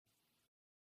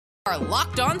Are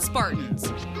Locked On Spartans,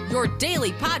 your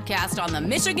daily podcast on the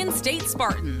Michigan State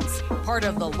Spartans, part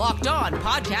of the Locked On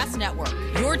Podcast Network,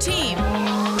 your team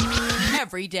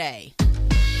every day.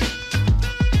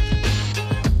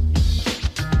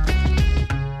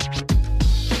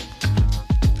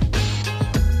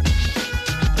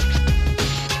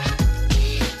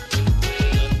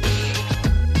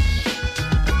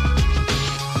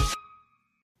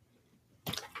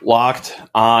 Locked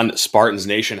On Spartans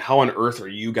Nation. How on earth are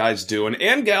you guys doing?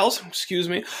 And gals, excuse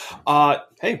me.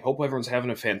 Hey, hope everyone's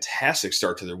having a fantastic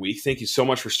start to their week. Thank you so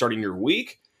much for starting your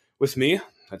week with me.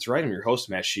 That's right, I'm your host,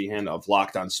 Matt Sheehan of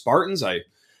Locked On Spartans. I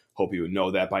hope you would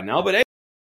know that by now. But hey,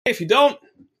 if you don't,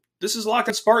 this is Locked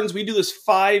On Spartans. We do this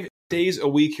 5 days a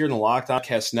week here in the Locked On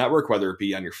Podcast Network, whether it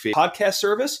be on your favorite podcast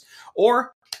service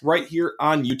or right here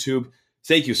on YouTube.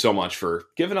 Thank you so much for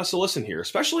giving us a listen here,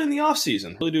 especially in the off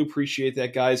season. Really do appreciate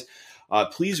that, guys.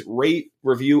 Please rate,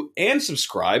 review, and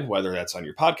subscribe, whether that's on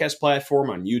your podcast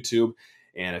platform, on YouTube.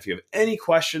 And if you have any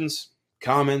questions,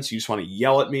 comments, you just want to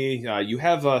yell at me, you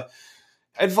have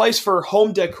advice for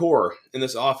home decor in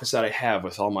this office that I have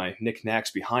with all my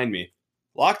knickknacks behind me,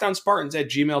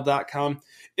 lockedonspartans@gmail.com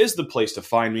is the place to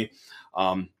find me.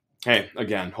 Hey,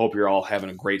 again, hope you're all having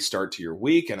a great start to your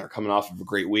week and are coming off of a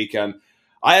great weekend.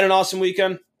 I had an awesome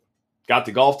weekend. Got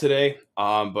to golf today,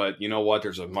 but you know what?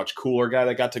 There's a much cooler guy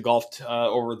that got to golf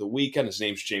over the weekend. His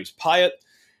name's James Pyatt.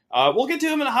 We'll get to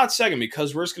him in a hot second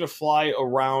because we're just going to fly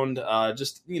around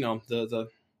the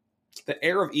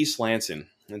air of East Lansing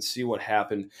and see what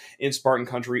happened in Spartan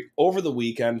country over the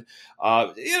weekend. I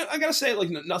got to say,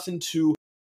 nothing too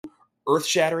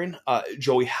earth-shattering.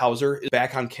 Joey Hauser is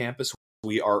back on campus.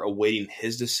 We are awaiting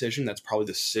his decision. That's probably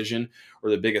the decision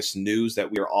or the biggest news that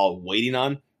we are all waiting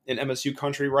on in MSU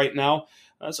country right now.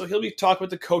 So he'll be talking with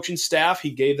the coaching staff.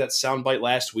 He gave that soundbite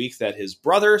last week that his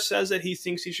brother says that he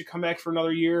thinks he should come back for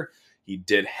another year. He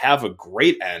did have a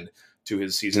great end to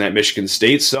his season at Michigan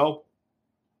State. So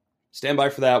stand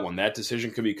by for that one. That decision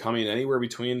could be coming anywhere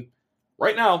between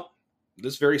right now,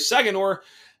 this very second, or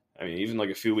even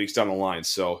like a few weeks down the line.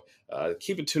 So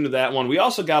keep it tuned to that one. We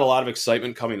also got a lot of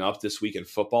excitement coming up this week in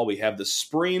football. We have the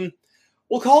spring,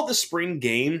 we'll call it the spring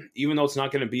game, even though it's not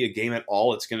going to be a game at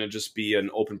all. It's going to just be an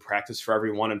open practice for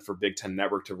everyone and for Big Ten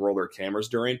Network to roll their cameras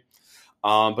during.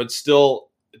 But still,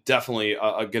 definitely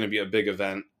going to be a big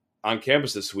event on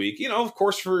campus this week. Of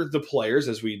course, for the players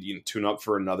as we tune up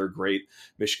for another great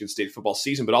Michigan State football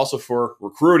season, but also for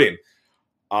recruiting.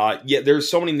 There's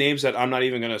so many names that I'm not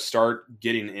even going to start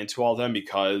getting into all of them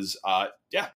because,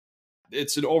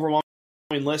 it's an overwhelming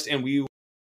list, and we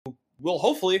will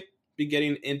hopefully be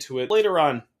getting into it later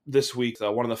on this week.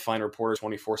 One of the fine reporters,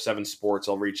 24/7 Sports,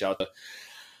 I'll reach out to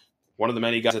one of the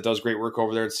many guys that does great work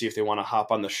over there and see if they want to hop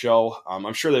on the show.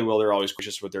 I'm sure they will. They're always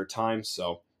gracious with their time.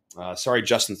 So sorry,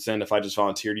 Justin Thin, if I just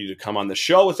volunteered you to come on the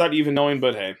show without even knowing,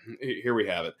 but hey, here we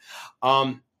have it.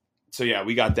 So yeah,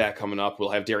 we got that coming up. We'll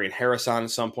have Darian Harris on at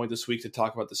some point this week to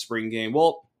talk about the spring game.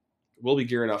 Well, we'll be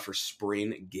gearing up for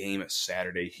spring game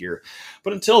Saturday here.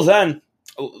 But until then,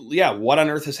 what on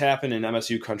earth has happened in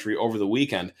MSU country over the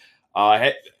weekend?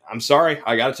 Hey, I'm sorry,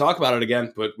 I got to talk about it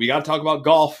again, but we got to talk about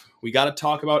golf. We got to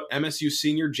talk about MSU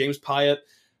senior James Pyatt.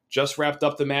 Just wrapped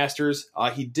up the Masters.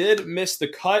 He did miss the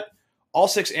cut. All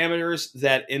 6 amateurs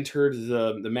that entered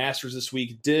the Masters this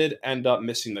week did end up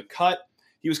missing the cut.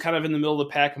 He was kind of in the middle of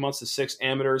the pack amongst the 6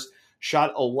 amateurs,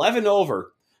 shot 11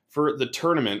 over for the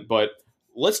tournament. But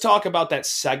let's talk about that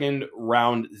second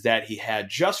round that he had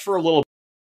just for a little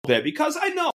bit, because I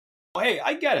know, hey,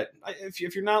 I get it.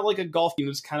 If you're not like a golf team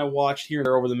that's kind of watched here and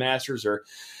there over the Masters, or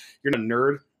you're not a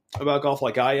nerd about golf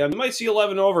like I am, you might see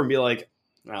 11 over and be like,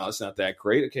 no, it's not that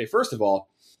great. Okay, first of all,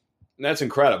 that's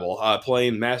incredible.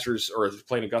 Playing Masters or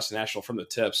playing Augusta National from the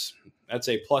tips, that's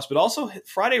A+. But also his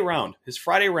Friday round,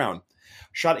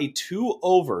 shot a 2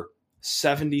 over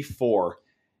 74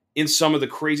 in some of the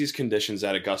craziest conditions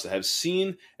that Augusta have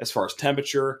seen as far as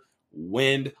temperature,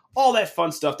 wind, all that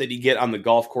fun stuff that you get on the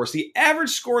golf course. The average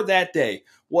score that day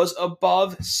was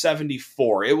above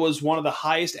 74. It was one of the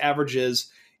highest averages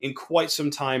in quite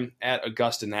some time at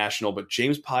Augusta National, but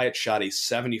James Pyatt shot a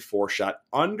 74, shot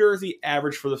under the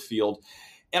average for the field.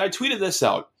 And I tweeted this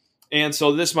out. And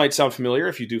so this might sound familiar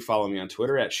if you do follow me on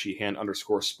Twitter at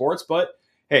Sheehan_sports, but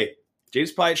hey,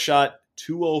 James Pyatt shot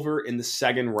 2 over in the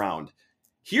second round.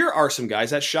 Here are some guys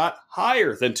that shot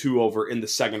higher than 2 over in the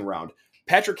second round.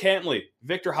 Patrick Cantley,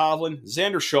 Victor Hovland,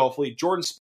 Xander Schauffele, Jordan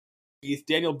Spieth,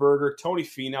 Daniel Berger, Tony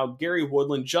Finau, Gary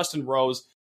Woodland, Justin Rose.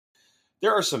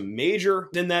 There are some major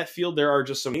in that field. There are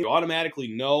just some you automatically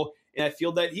know in that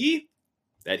field that he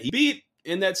beat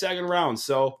in that second round.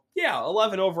 So, yeah,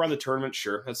 11 over on the tournament,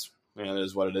 sure. That's man, it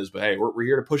is what it is. But hey, we're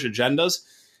here to push agendas.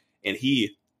 And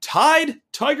he tied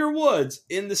Tiger Woods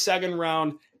in the second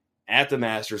round at the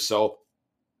Masters. So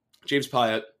James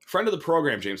Piot, friend of the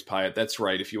program, James Piot. That's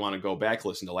right. If you want to go back,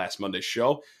 listen to last Monday's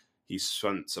show. He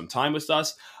spent some time with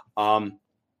us.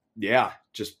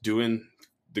 Just doing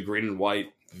the green and white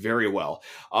very well.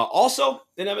 Also,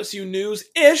 in MSU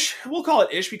news-ish, we'll call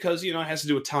it ish because, it has to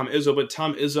do with Tom Izzo, but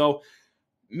Tom Izzo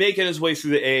making his way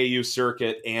through the AAU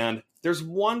circuit. And there's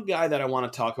one guy that I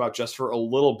want to talk about just for a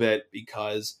little bit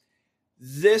because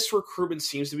this recruitment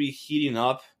seems to be heating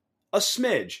up a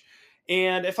smidge.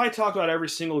 And if I talk about every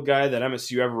single guy that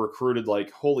MSU ever recruited,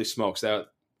 like, holy smokes, that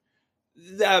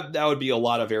would be a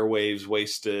lot of airwaves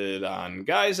wasted on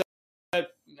guys that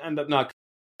end up not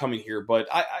coming here. But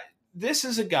this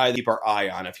is a guy to keep our eye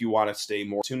on if you want to stay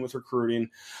more tuned with recruiting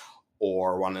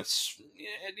or want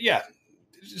to,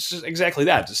 just exactly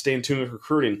that, to stay in tune with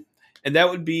recruiting. And that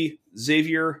would be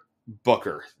Xavier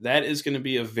Booker. That is going to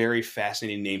be a very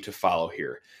fascinating name to follow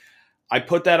here. I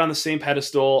put that on the same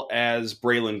pedestal as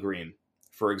Braylon Green,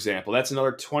 for example. That's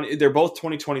another 20. They're both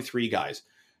 2023 guys.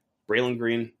 Braylon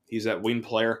Green, he's that wing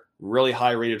player, really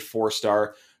high-rated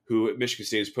 4-star, who at Michigan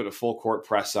State has put a full-court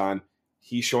press on.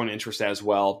 He's showing interest as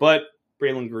well, but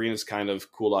Braylon Green has kind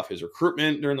of cooled off his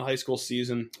recruitment during the high school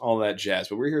season, all that jazz.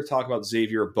 But we're here to talk about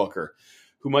Xavier Booker,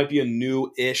 who might be a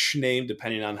new-ish name,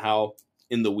 depending on how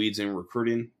in the weeds in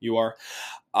recruiting you are.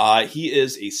 He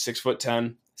is a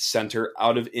 6'10" center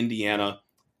out of Indiana.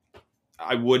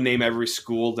 I would name every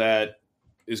school that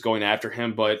is going after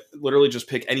him, but literally just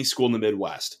pick any school in the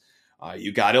Midwest.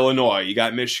 You got Illinois, you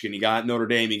got Michigan, you got Notre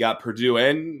Dame, you got Purdue,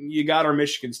 and you got our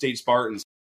Michigan State Spartans.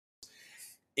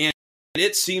 And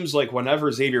it seems like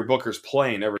whenever Xavier Booker's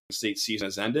playing, ever since state season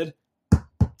has ended,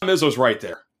 Izzo's right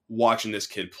there watching this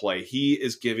kid play. He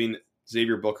is giving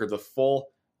Xavier Booker the full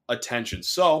attention.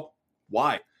 So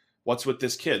why? What's with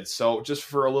this kid? So just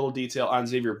for a little detail on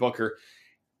Xavier Booker,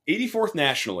 84th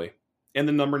nationally and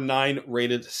the number 9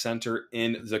 rated center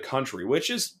in the country,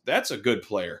 that's a good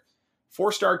player.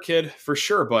 4-star kid for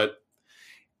sure, but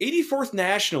 84th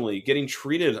nationally, getting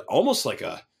treated almost like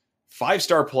a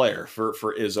 5-star player for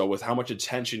Izzo with how much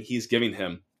attention he's giving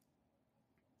him.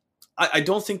 I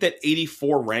don't think that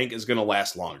 84 rank is going to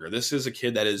last longer. This is a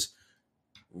kid that is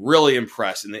really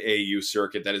impressed in the AAU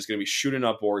circuit, that is going to be shooting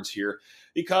up boards here.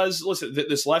 Because, listen,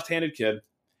 this left-handed kid,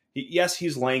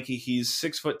 he's lanky. He's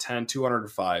 6'10",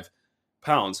 205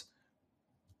 pounds,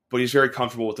 but he's very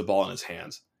comfortable with the ball in his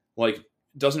hands. Like,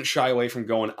 doesn't shy away from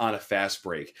going on a fast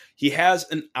break. He has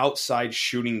an outside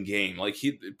shooting game. Like,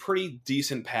 he's a pretty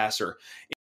decent passer.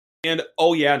 And,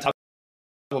 on top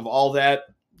of all that,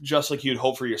 just like you'd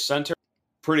hope for your center,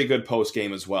 pretty good post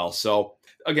game as well. So,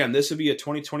 again, this would be a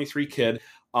 2023 kid.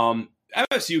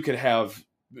 MSU could have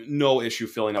no issue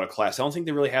filling out a class. I don't think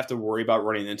they really have to worry about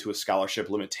running into a scholarship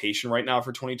limitation right now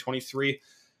for 2023,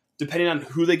 depending on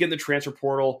who they get in the transfer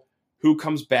portal, who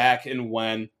comes back and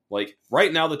when. Like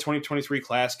right now, the 2023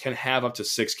 class can have up to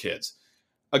 6 kids.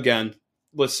 Again,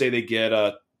 let's say they get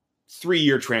a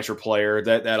 3-year transfer player,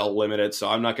 that'll limit it. So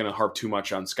I'm not going to harp too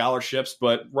much on scholarships,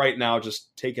 but right now,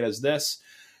 just take it as this.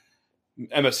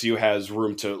 MSU has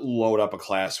room to load up a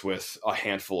class with a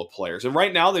handful of players. And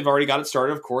right now, they've already got it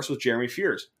started, of course, with Jeremy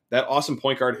Fears, that awesome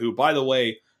point guard who, by the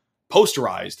way,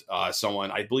 posterized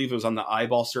someone. I believe it was on the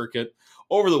eyeball circuit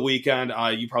over the weekend.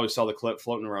 You probably saw the clip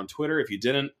floating around Twitter. If you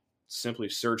didn't, simply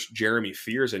search Jeremy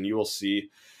Fears and you'll see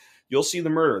the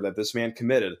murder that this man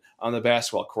committed on the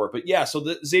basketball court. But yeah, so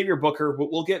the Xavier Booker,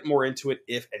 we'll get more into it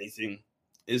if anything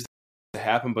is to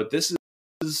happen. But this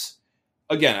is,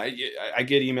 again, I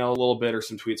get email a little bit or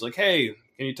some tweets like, hey,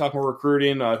 can you talk more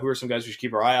recruiting? Who are some guys we should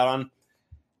keep our eye out on?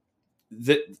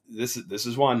 This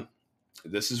is one.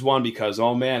 This is one because,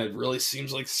 oh man, it really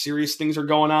seems like serious things are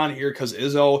going on here because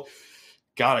Izzo,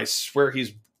 God, I swear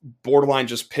he's borderline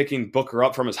just picking Booker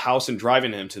up from his house and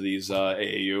driving him to these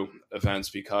AAU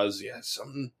events because,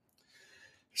 something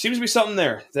seems to be something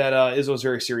there that Izzo's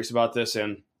very serious about this,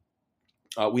 and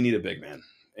we need a big man.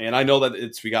 And I know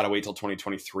that we got to wait till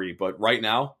 2023, but right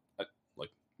now, like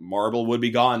Marble would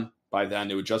be gone by then.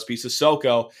 It would just be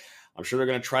Sissoko. I'm sure they're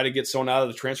going to try to get someone out of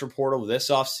the transfer portal this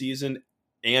offseason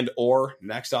and or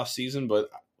next offseason, but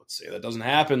let's say that doesn't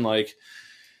happen. Like,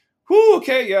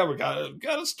 okay, yeah, we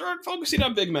gotta start focusing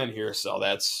on big men here. So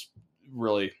that's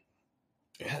really,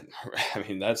 I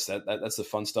mean, that's the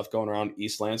fun stuff going around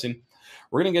East Lansing.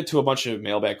 We're gonna get to a bunch of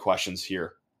mailbag questions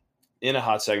here in a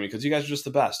hot segment because you guys are just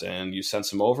the best, and you sent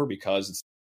some over because it's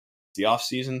the off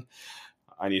season.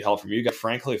 I need help from you guys,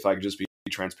 frankly. If I could just be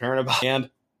transparent about it, and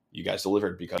you guys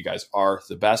delivered because you guys are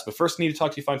the best. But first, I need to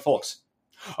talk to you fine folks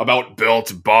about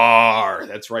Built Bar.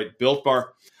 That's right, Built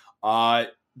Bar.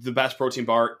 The best protein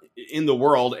bar in the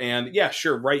world. And yeah,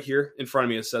 sure, right here in front of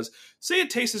me it says, say it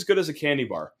tastes as good as a candy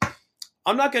bar.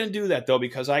 I'm not going to do that, though,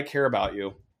 because I care about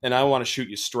you and I want to shoot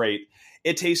you straight.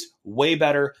 It tastes way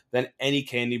better than any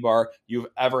candy bar you've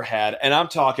ever had. And I'm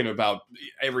talking about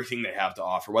everything they have to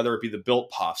offer, whether it be the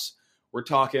Built Puffs. We're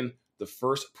talking the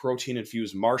first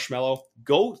protein-infused marshmallow.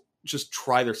 Go just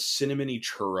try their cinnamony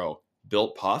churro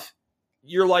Built Puff.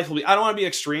 Your life will be, I don't want to be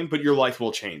extreme, but your life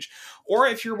will change. Or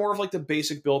if you're more of like the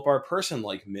basic Built Bar person,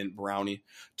 like mint brownie,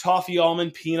 toffee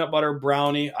almond, peanut butter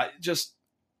brownie,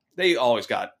 they always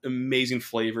got amazing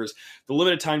flavors. The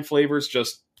limited time flavors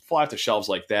just fly off the shelves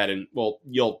like that. And well,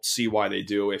 you'll see why they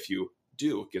do if you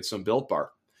do get some Built Bar.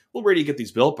 Well, where do you get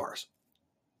these Built Bars?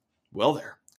 Well,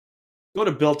 there. Go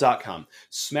to Built.com.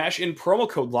 Smash in promo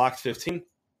code LOCKED15.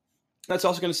 That's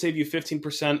also going to save you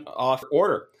 15% off your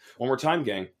order. One more time,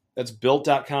 gang. That's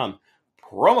Built.com.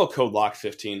 Promo code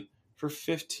LOCKED15 for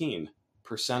 15%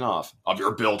 off of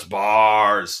your Built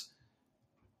Bars.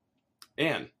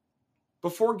 And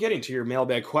before getting to your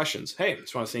mailbag questions, hey, I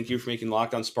just want to thank you for making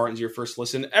Locked On Spartans your first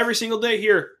listen every single day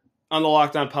here on the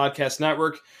Locked On Podcast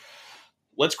Network.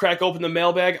 Let's crack open the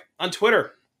mailbag on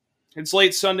Twitter. It's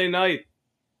late Sunday night.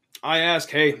 I ask,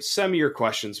 hey, send me your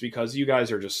questions because you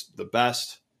guys are just the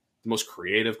best, the most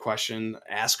creative question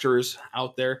askers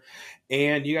out there.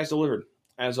 And you guys delivered,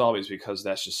 as always, because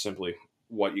that's just simply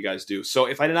what you guys do. So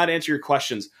if I did not answer your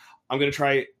questions, I'm going to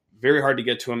try very hard to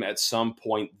get to them at some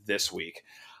point this week.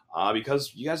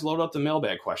 Because you guys loaded up the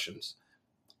mailbag questions.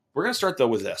 We're going to start, though,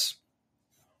 with this.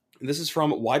 And this is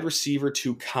from wide receiver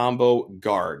to combo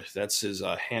guard. That's his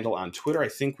handle on Twitter. I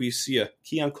think we see a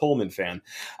Keon Coleman fan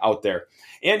out there.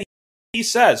 And he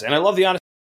says, and I love the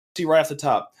honesty right off the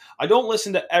top, I don't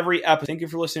listen to every episode. Thank you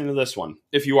for listening to this one,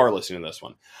 if you are listening to this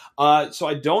one. So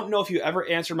I don't know if you ever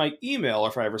answered my email or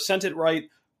if I ever sent it right,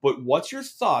 but what's your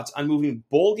thoughts on moving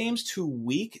bowl games to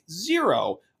week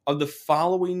 0 of the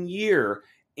following year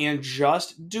and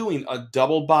just doing a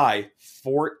double bye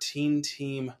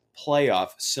 14-team playoff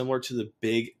similar to the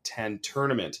Big Ten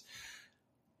tournament?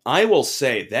 I will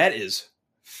say that is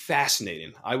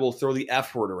fascinating. I will throw the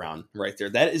F word around right there.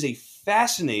 That is a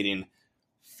fascinating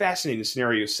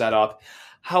scenario set up.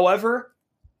 However,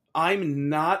 I'm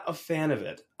not a fan of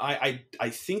it. I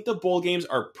think the bowl games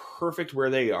are perfect where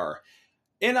they are.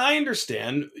 And I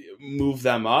understand, move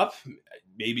them up,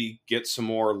 maybe get some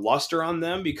more luster on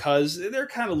them because they're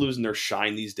kind of losing their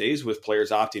shine these days with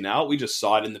players opting out. We just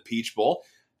saw it in the Peach Bowl,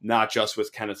 not just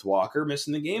with Kenneth Walker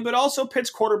missing the game, but also Pitt's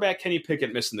quarterback Kenny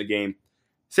Pickett missing the game.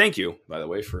 Thank you, by the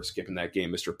way, for skipping that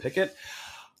game, Mr. Pickett.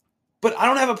 But I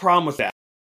don't have a problem with that.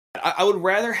 I would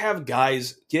rather have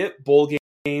guys get bowl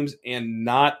games and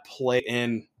not play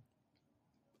in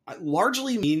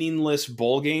largely meaningless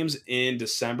bowl games in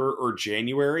December or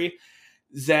January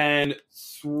than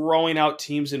throwing out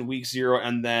teams in week 0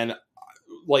 and then,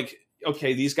 like,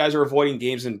 okay, these guys are avoiding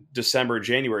games in December,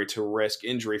 January to risk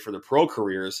injury for their pro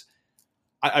careers.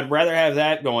 I'd rather have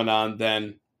that going on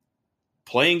than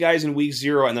playing guys in week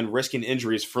 0 and then risking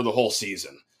injuries for the whole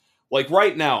season. Like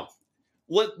right now,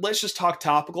 let's just talk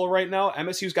topical right now.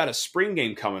 MSU's got a spring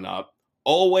game coming up.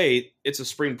 Oh, wait, it's a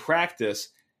spring practice.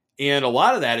 And a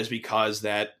lot of that is because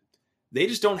that they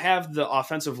just don't have the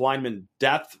offensive lineman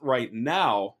depth right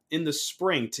now in the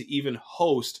spring to even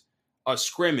host a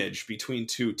scrimmage between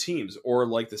two teams. Or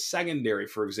like the secondary,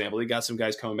 for example, they got some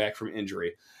guys coming back from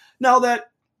injury. Now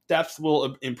that depth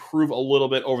will improve a little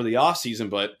bit over the offseason,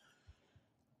 but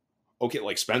okay,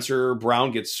 like Spencer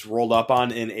Brown gets rolled up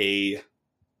on in a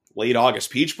late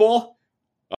August Peach Bowl.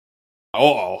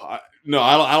 No,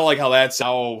 I don't like how that's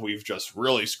how we've just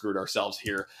really screwed ourselves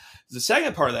here. The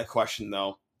second part of that question,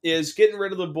 though, is getting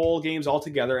rid of the bowl games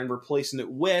altogether and replacing it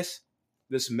with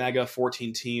this mega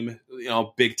 14-team,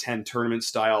 Big Ten tournament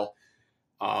style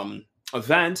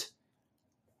event.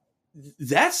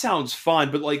 That sounds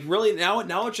fun, but like really now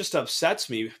it just upsets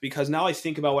me because now I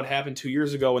think about what happened 2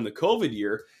 years ago in the COVID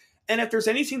year, and if there's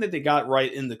anything that they got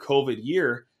right in the COVID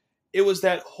year, it was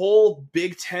that whole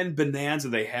Big Ten bonanza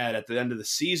they had at the end of the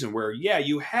season where, yeah,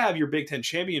 you have your Big Ten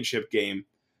championship game,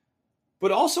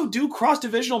 but also do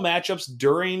cross-divisional matchups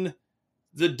during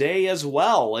the day as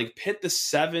well. Like pit the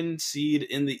 7 seed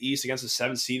in the East against the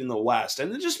 7 seed in the West,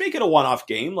 and then just make it a one-off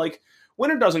game. Like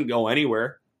winner doesn't go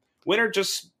anywhere. Winner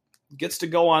just gets to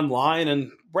go online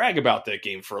and brag about that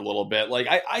game for a little bit. Like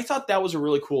I thought that was a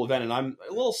really cool event, and I'm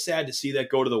a little sad to see that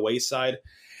go to the wayside.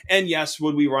 And yes,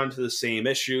 would we run into the same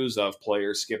issues of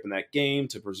players skipping that game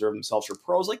to preserve themselves for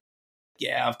pros? Like,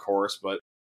 yeah, of course, but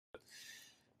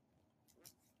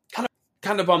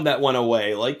kind of bummed that one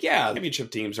away. Like, yeah, the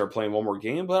championship teams are playing one more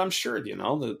game, but I'm sure,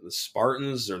 the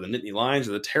Spartans or the Nittany Lions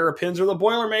or the Terrapins or the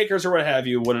Boilermakers or what have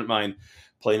you wouldn't mind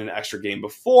playing an extra game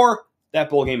before that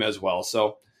bowl game as well.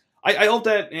 So I hope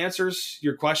that answers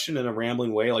your question in a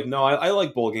rambling way. Like, no, I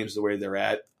like bowl games the way they're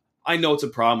at. I know it's a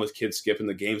problem with kids skipping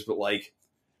the games, but like,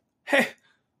 hey,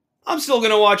 I'm still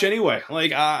going to watch anyway.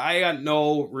 Like, I got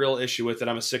no real issue with it.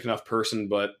 I'm a sick enough person,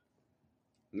 but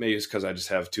maybe it's because I just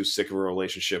have too sick of a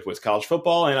relationship with college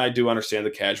football, and I do understand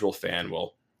the casual fan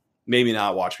will maybe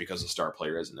not watch because the star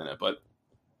player isn't in it. But,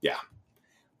 yeah,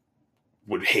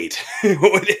 would hate.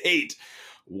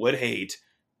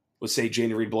 Let's say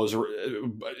Janie Reed blows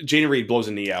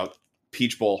a knee out,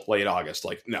 Peach Bowl late August.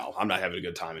 Like, no, I'm not having a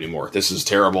good time anymore. This is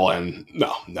terrible, and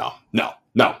no, I'm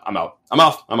out. I'm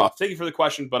off. Thank you for the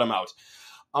question, but I'm out.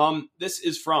 This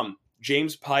is from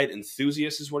James Pied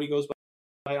Enthusiast is what he goes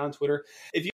by on Twitter.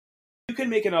 If you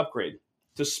can make an upgrade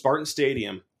to Spartan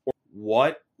Stadium,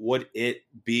 what would it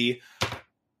be?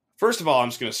 First of all, I'm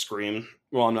just going to scream.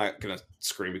 Well, I'm not going to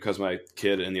scream because my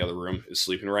kid in the other room is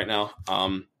sleeping right now.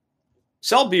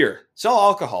 Sell beer, sell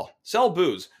alcohol, sell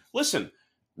booze. Listen,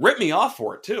 rip me off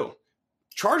for it too.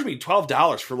 Charge me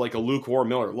 $12 for like a lukewarm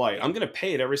Miller Lite. I'm going to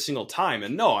pay it every single time.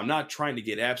 And no, I'm not trying to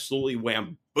get absolutely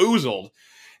whamboozled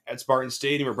at Spartan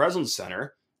Stadium or Breslin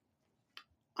Center.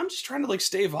 I'm just trying to like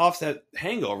stave off that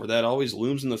hangover that always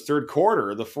looms in the third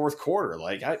quarter or the fourth quarter.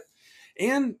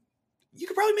 And you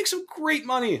could probably make some great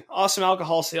money. Awesome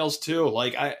alcohol sales too.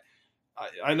 Like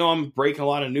I know I'm breaking a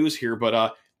lot of news here,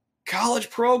 but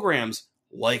college programs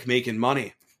like making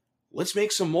money. Let's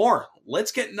make some more.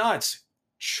 Let's get nuts.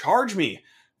 Charge me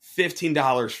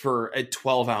 $15 for a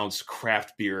 12-ounce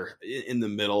craft beer in the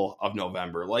middle of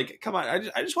November. Like, come on.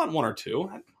 I just want one or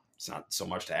two. It's not so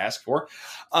much to ask for.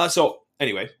 So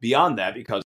anyway, beyond that,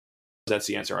 because that's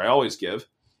the answer I always give,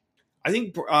 I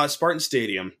think Spartan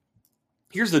Stadium,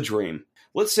 here's the dream.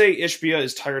 Let's say Ishbia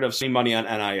is tired of spending money on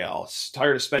NIL,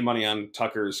 tired of spending money on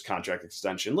Tucker's contract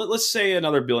extension. Let's say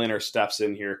another billionaire steps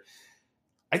in here.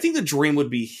 I think the dream would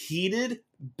be heated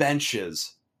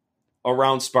benches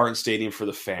around Spartan Stadium for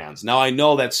the fans. Now, I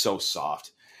know that's so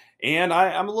soft, and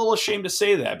I'm a little ashamed to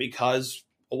say that because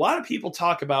a lot of people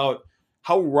talk about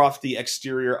how rough the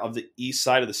exterior of the east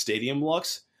side of the stadium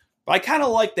looks, but I kind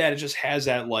of like that. It just has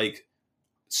that like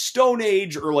Stone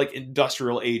Age or like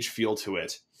industrial age feel to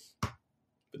it.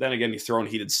 But then again, you throw in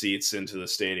heated seats into the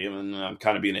stadium, and I'm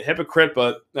kind of being a hypocrite,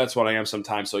 but that's what I am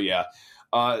sometimes. So yeah,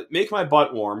 make my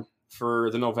butt warm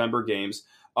for the November games.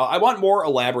 I want more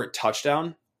elaborate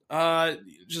touchdown,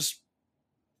 just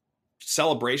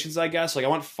celebrations, I guess. Like I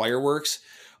want fireworks,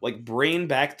 like bring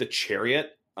back the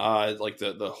chariot, like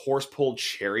the horse pulled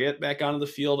chariot back onto the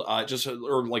field,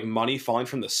 or like money falling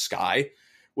from the sky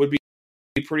would be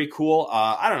pretty cool.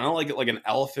 I don't know, like an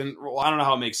elephant. Well, I don't know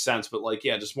how it makes sense, but like,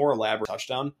 yeah, just more elaborate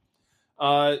touchdown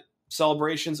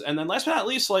celebrations. And then last but not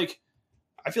least, like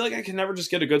I feel like I can never just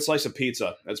get a good slice of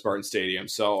pizza at Spartan Stadium.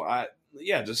 So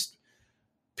just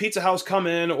Pizza House come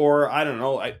in, or I don't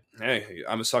know.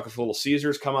 I'm a sucker for Little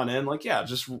Caesars. Come on in. Like, yeah,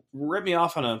 just rip me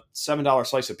off on a $7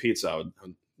 slice of pizza. I would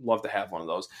love to have one of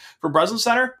those. For Breslin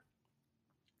Center,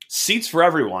 seats for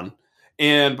everyone.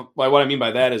 And by what I mean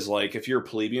by that is like if you're a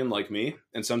plebeian like me,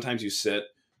 and sometimes you sit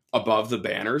above the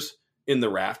banners in the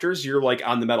rafters, you're like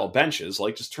on the metal benches.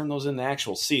 Like just turn those into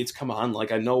actual seats. Come on.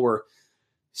 Like I know we're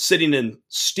sitting in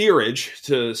steerage,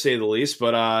 to say the least,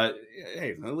 but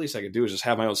hey, the least I could do is just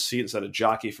have my own seat instead of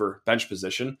jockey for bench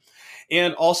position.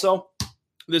 And also,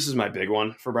 this is my big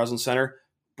one for Breslin Center,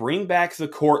 bring back the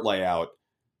court layout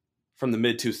from the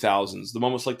mid-2000s. The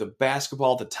one with like the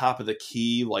basketball at the top of the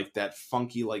key, like that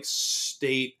funky like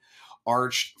state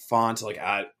arched font. Like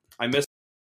I miss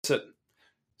it.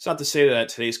 It's not to say that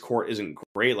today's court isn't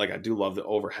great. Like I do love the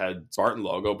overhead Spartan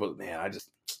logo, but man, I just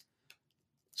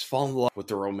fall in love with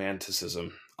the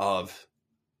romanticism of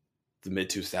the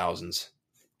mid-2000s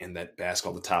and that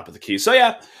basketball at the top of the key. So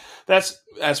yeah, that's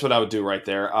what I would do right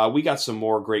there. We got some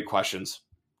more great questions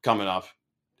coming up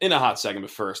in a hot second,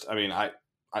 but first, I mean, I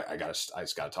just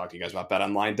gotta talk to you guys about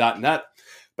betonline.net.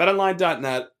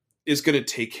 Betonline.net is going to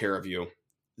take care of you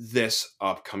this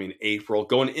upcoming April,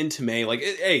 going into May. Like,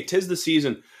 hey, 'tis the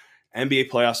season.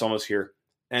 NBA playoffs almost here.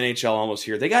 NHL almost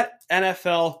here. They got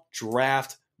NFL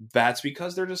draft bets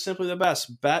because they're just simply the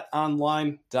best.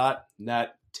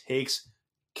 BetOnline.net takes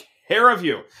care of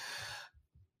you.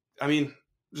 I mean,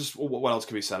 just what else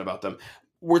can be said about them?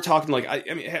 We're talking like,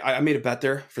 I made a bet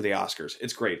there for the Oscars.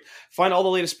 It's great. Find all the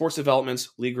latest sports developments,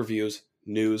 league reviews,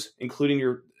 news, including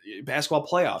your basketball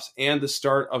playoffs and the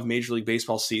start of Major League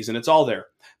Baseball season. It's all there.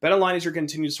 BetOnline is your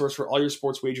continued source for all your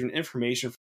sports wagering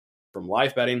information from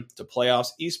live betting to playoffs,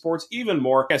 esports, even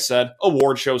more. Like I said,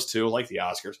 award shows too, like the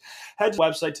Oscars. Head to the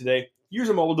website today, use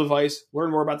your mobile device,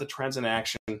 learn more about the trends in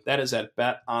action. That is at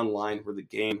Bet Online, where the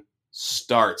game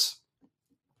starts.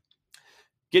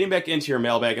 Getting back into your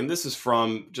mailbag, and this is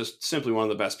from just simply one of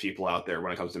the best people out there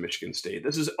when it comes to Michigan State.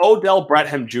 This is Odell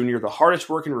Brethem Jr., the hardest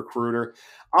working recruiter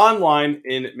online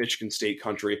in Michigan State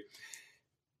country.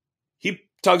 He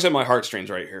tugs at my heartstrings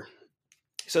right here.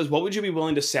 He says, what would you be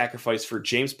willing to sacrifice for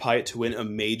James Piott to win a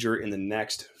major in the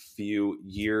next few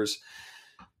years?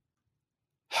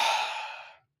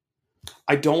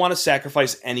 I don't want to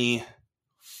sacrifice any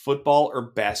football or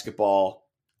basketball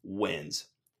wins,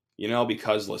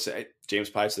 because listen, James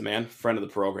Pyett's the man, friend of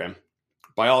the program.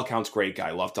 By all accounts, great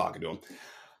guy. Love talking to him.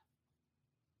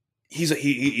 He's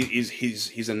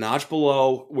a notch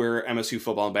below where MSU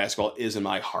football and basketball is in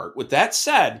my heart. With that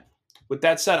said,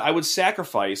 I would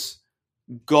sacrifice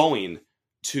going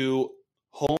to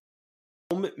home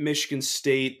Michigan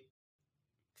State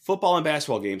football and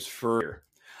basketball games for.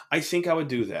 I think I would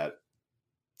do that.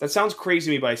 That sounds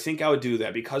crazy to me, but I think I would do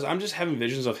that because I'm just having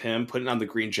visions of him putting on the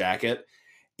green jacket,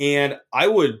 and I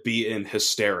would be in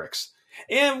hysterics.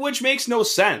 And which makes no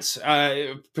sense,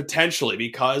 potentially,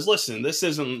 because listen, this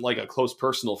isn't like a close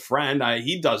personal friend.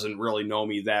 He doesn't really know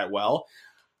me that well.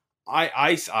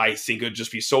 I think it'd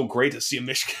just be so great to see a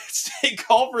Michigan State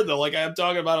golfer, though. Like I'm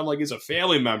talking about him like he's a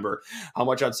family member. How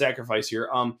much I'd sacrifice here.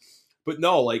 But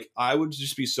no, like I would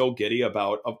just be so giddy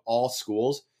about, of all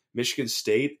schools, Michigan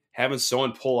State having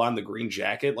someone pull on the green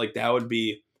jacket. Like that would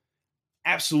be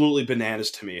absolutely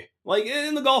bananas to me. Like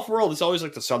in the golf world, it's always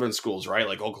like the southern schools, right?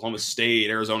 Like Oklahoma State,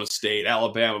 Arizona State,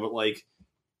 Alabama. But like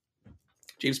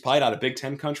James Piott out of Big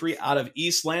Ten country, out of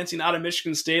East Lansing, out of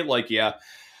Michigan State. Like, yeah,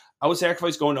 I would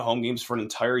sacrifice going to home games for an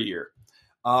entire year.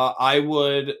 I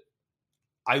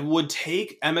would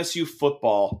take MSU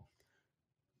football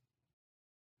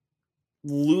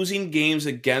losing games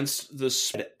against the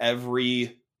spread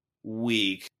every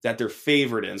week that they're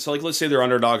favored in. So like, let's say they're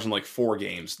underdogs in like 4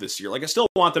 games this year. Like I still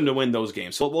want them to win those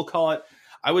games. So we'll call it,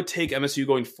 I would take MSU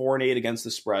going 4-8 against the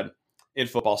spread in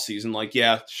football season. Like,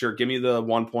 yeah, sure. Give me the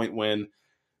 1-point win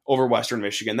over Western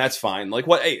Michigan. That's fine. Like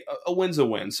what? Hey, a win's a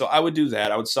win. So I would do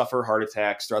that. I would suffer heart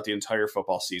attacks throughout the entire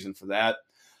football season for that.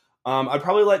 I'd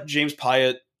probably let James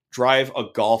Piott drive a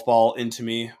golf ball into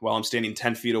me while I'm standing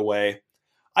 10 feet away.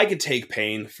 I could take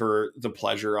pain for the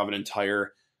pleasure of an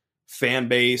entire fan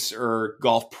base or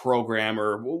golf program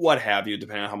or what have you,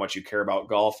 depending on how much you care about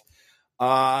golf.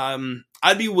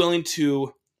 I'd be willing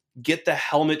to get the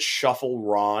helmet shuffle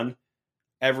Ron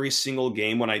every single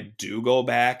game when I do go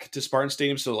back to Spartan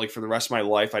Stadium. So like for the rest of my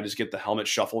life, I just get the helmet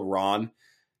shuffle Ron.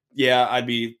 Yeah, I'd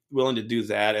be willing to do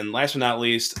that. And last but not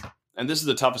least, and this is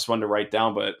the toughest one to write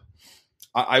down, but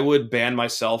I would ban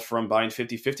myself from buying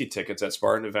 50-50 tickets at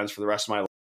Spartan events for the rest of my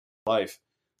life.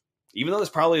 Even though it's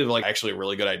probably like actually a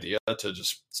really good idea to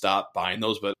just stop buying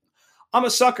those, but I'm a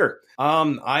sucker.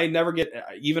 I never get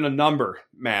even a number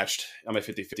matched on my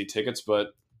 50-50 tickets, but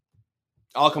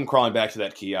I'll come crawling back to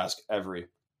that kiosk every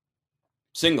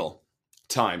single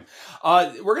time.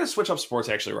 We're going to switch up sports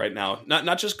actually right now.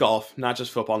 Not just golf, not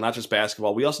just football, not just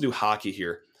basketball. We also do hockey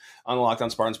here on the Locked On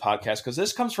Spartans podcast because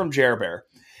this comes from Jer Bear.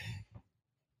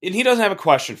 And he doesn't have a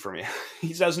question for me.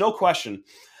 He says, no question.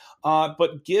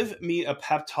 But give me a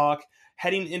pep talk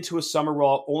heading into a summer where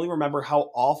I'll only remember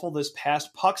how awful this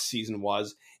past puck season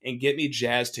was and get me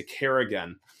jazzed to care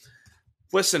again.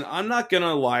 Listen, I'm not going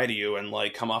to lie to you and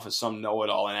like come off as some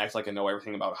know-it-all and act like I know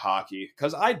everything about hockey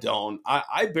because I don't.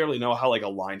 I barely know how like a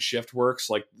line shift works.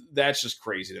 Like that's just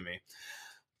crazy to me.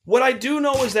 What I do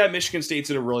know is that Michigan State's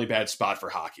in a really bad spot for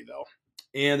hockey though,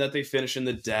 and that they finish in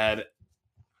the dead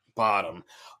bottom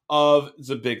of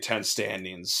the Big Ten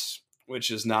standings,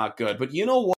 which is not good. But you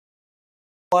know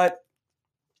what?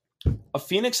 A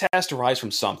phoenix has to rise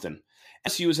from something.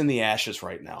 MSU is in the ashes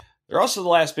right now. They're also the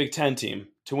last Big Ten team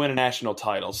to win a national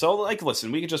title. So, like,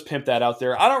 listen, we could just pimp that out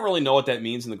there. I don't really know what that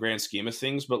means in the grand scheme of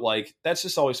things, but, like, that's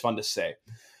just always fun to say.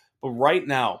 But right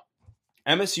now,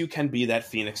 MSU can be that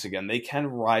phoenix again. They can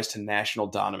rise to national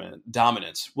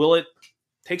dominance. Will it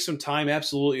take some time?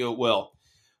 Absolutely it will.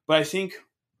 But I think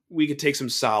we could take some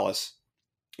solace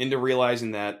into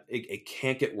realizing that it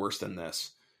can't get worse than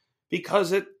this.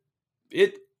 Because it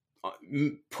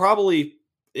probably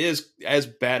is as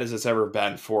bad as it's ever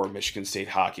been for Michigan State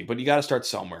hockey, but you got to start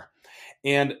somewhere.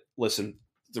 And listen,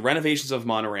 the renovations of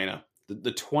Monterrey,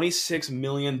 the $26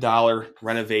 million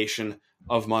renovation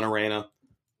of Monterrey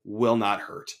will not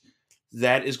hurt.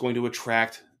 That is going to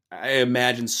attract, I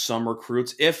imagine, some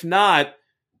recruits, if not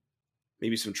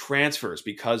maybe some transfers,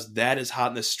 because that is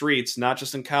hot in the streets, not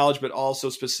just in college, but also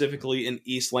specifically in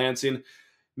East Lansing.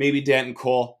 maybe Danton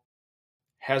Cole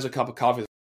has a cup of coffee with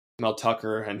Mel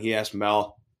Tucker, and he asks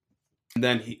Mel, and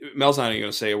then Mel's not even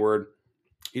going to say a word.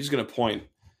 He's going to point.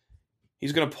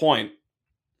 He's going to point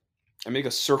and make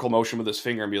a circle motion with his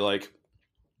finger and be like,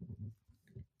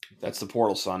 that's the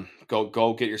portal, son.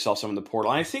 Go get yourself some in the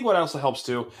portal. And I think what also helps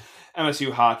too,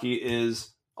 MSU hockey,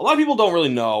 is a lot of people don't really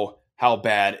know how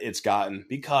bad it's gotten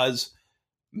because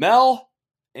Mel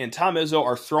and Tom Izzo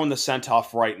are throwing the scent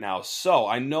off right now. So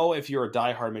I know if you're a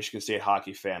diehard Michigan State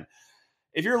hockey fan,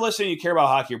 if you're listening, you care about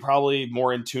hockey, you're probably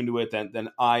more in tune to it than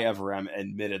I ever am,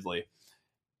 admittedly.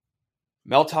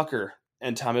 Mel Tucker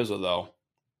and Tom Izzo, though,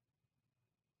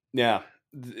 yeah,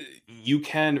 you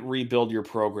can rebuild your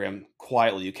program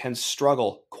quietly. You can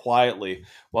struggle quietly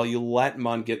while you let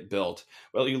Munn get built,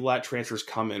 while you let transfers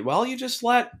come in, while you just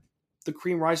let the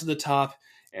cream rise to the top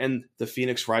and the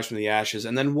phoenix rise from the ashes.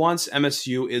 And then once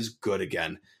MSU is good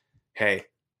again, hey,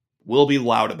 we'll be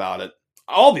loud about it.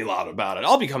 I'll be loud about it.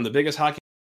 I'll become the biggest hockey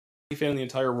fan in the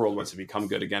entire world once it become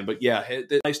good again. But yeah,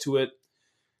 it's nice to it.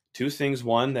 Two things.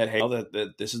 One, that, hey,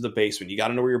 that this is the basement. You got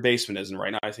to know where your basement is. And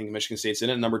right now, I think Michigan State's in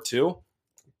it. Number two,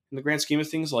 in the grand scheme of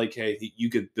things, like, hey, you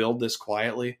could build this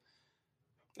quietly.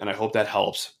 And I hope that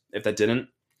helps. If that didn't,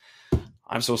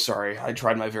 I'm so sorry. I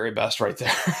tried my very best right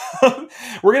there.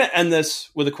 We're going to end this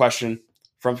with a question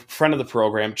from friend of the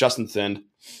program, Justin Thind.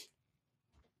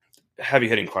 Heavy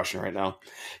hitting question right now.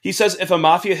 He says, if a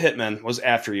mafia hitman was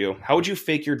after you, how would you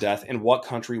fake your death and what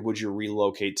country would you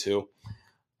relocate to?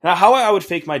 Now, how I would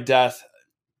fake my death,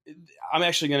 I'm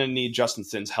actually going to need Justin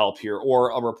Thin's help here,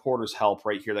 or a reporter's help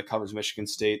right here that covers Michigan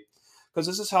State, because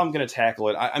this is how I'm going to tackle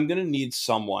it. I'm going to need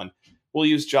someone, we'll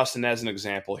use Justin as an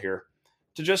example here,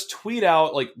 to just tweet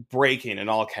out, like, breaking in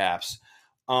all caps.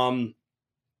 Joey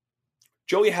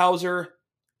Hauser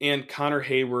and Connor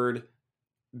Hayward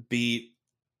beat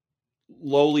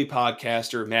lowly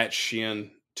podcaster Matt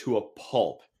Sheehan to a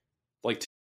pulp, like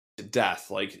to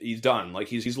death. Like, he's done. Like,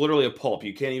 he's literally a pulp.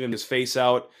 You can't even his face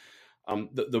out.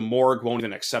 The morgue won't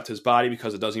even accept his body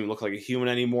because it doesn't even look like a human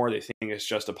anymore. They think it's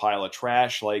just a pile of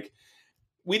trash. Like,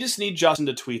 we just need Justin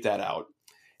to tweet that out,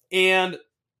 and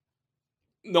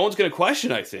no one's going to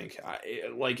question. I think,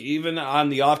 like, even on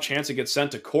the off chance it gets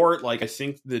sent to court, like, I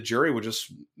think the jury would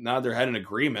just nod their head in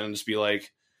agreement and just be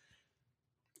like,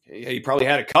 yeah, you probably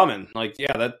had it coming. Like,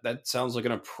 yeah, that sounds like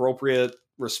an appropriate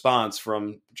response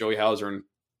from Joey Hauser and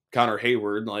Connor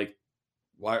Hayward. Like,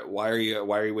 why are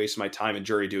you wasting my time in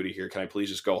jury duty here? Can I please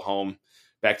just go home,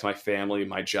 back to my family,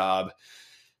 my job?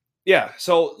 Yeah.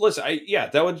 So listen,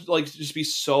 that would, like, just be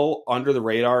so under the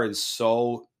radar and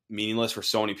so meaningless for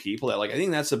so many people that, like, I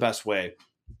think that's the best way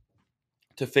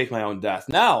to fake my own death.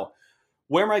 Now,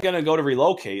 where am I going to go to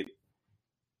relocate?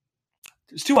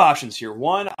 There's two options here.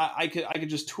 One, I could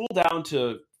just tool down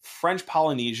to French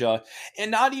Polynesia and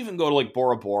not even go to, like,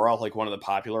 Bora Bora, like one of the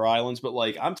popular islands, but,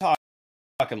 like, I'm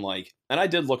talking like, and I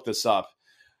did look this up,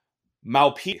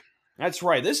 Maupiti. That's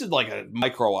right. This is like a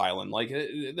micro island. Like,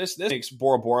 this makes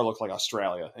Bora Bora look like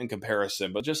Australia in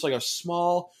comparison, but just like a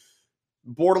small,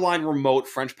 borderline remote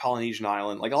French Polynesian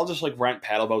island. Like, I'll just, like, rent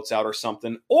paddle boats out or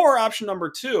something. Or option number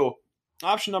two,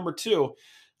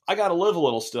 I got to live a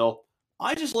little still.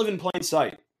 I just live in plain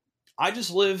sight. I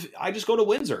just go to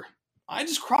Windsor. I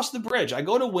just cross the bridge. I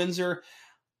go to Windsor.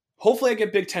 Hopefully I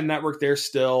get Big Ten Network there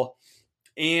still.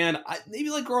 And I maybe,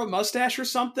 like, grow a mustache or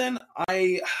something.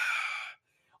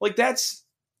 Like, that's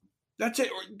it,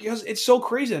 because it's so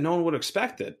crazy that no one would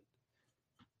expect it.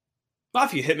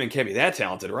 Mafia hitman can't be that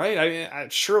talented, right? I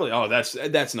surely. Oh, that's a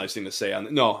nice thing to say.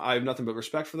 No, I have nothing but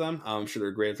respect for them. I'm sure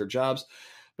they're great at their jobs.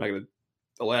 I'm not going to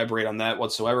elaborate on that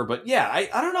whatsoever. But yeah,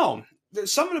 I don't know.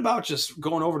 There's something about just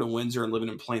going over to Windsor and living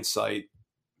in plain sight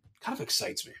kind of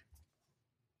excites me.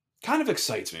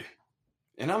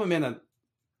 And I'm a man that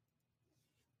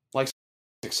likes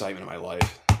excitement in my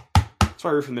life. That's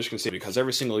why I root for Michigan State, because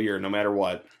every single year, no matter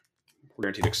what, we're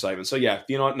guaranteed excitement. So yeah,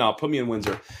 you know what? No, put me in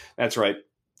Windsor. That's right.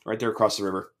 Right there across the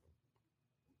river.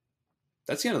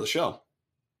 That's the end of the show.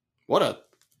 What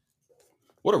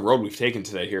a road we've taken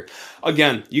today here.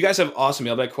 Again, you guys have awesome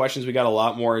mailbag questions. We got a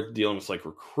lot more dealing with, like,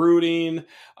 recruiting,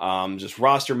 just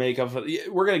roster makeup.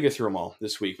 We're going to get through them all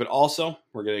this week. But also,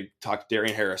 we're going to talk to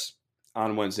Darian Harris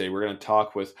on Wednesday. We're going to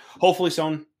talk with, hopefully,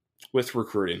 someone with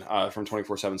recruiting from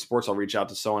 24/7 Sports. I'll reach out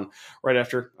to someone right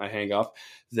after I hang up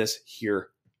this here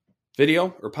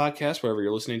video or podcast, whatever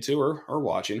you're listening to or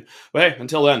watching. But hey,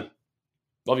 until then,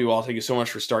 love you all. Thank you so much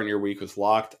for starting your week with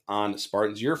Locked On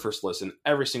Spartans, your first listen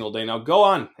every single day. Now go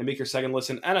on and make your second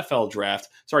listen Locked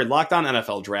On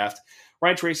NFL Draft.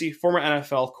 Ryan Tracy, former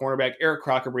NFL cornerback Eric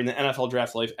Crocker, bring the NFL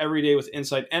Draft life every day with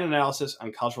insight and analysis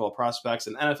on college football prospects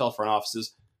and NFL front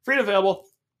offices. Free and available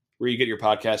where you get your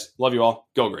podcast. Love you all.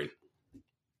 Go green.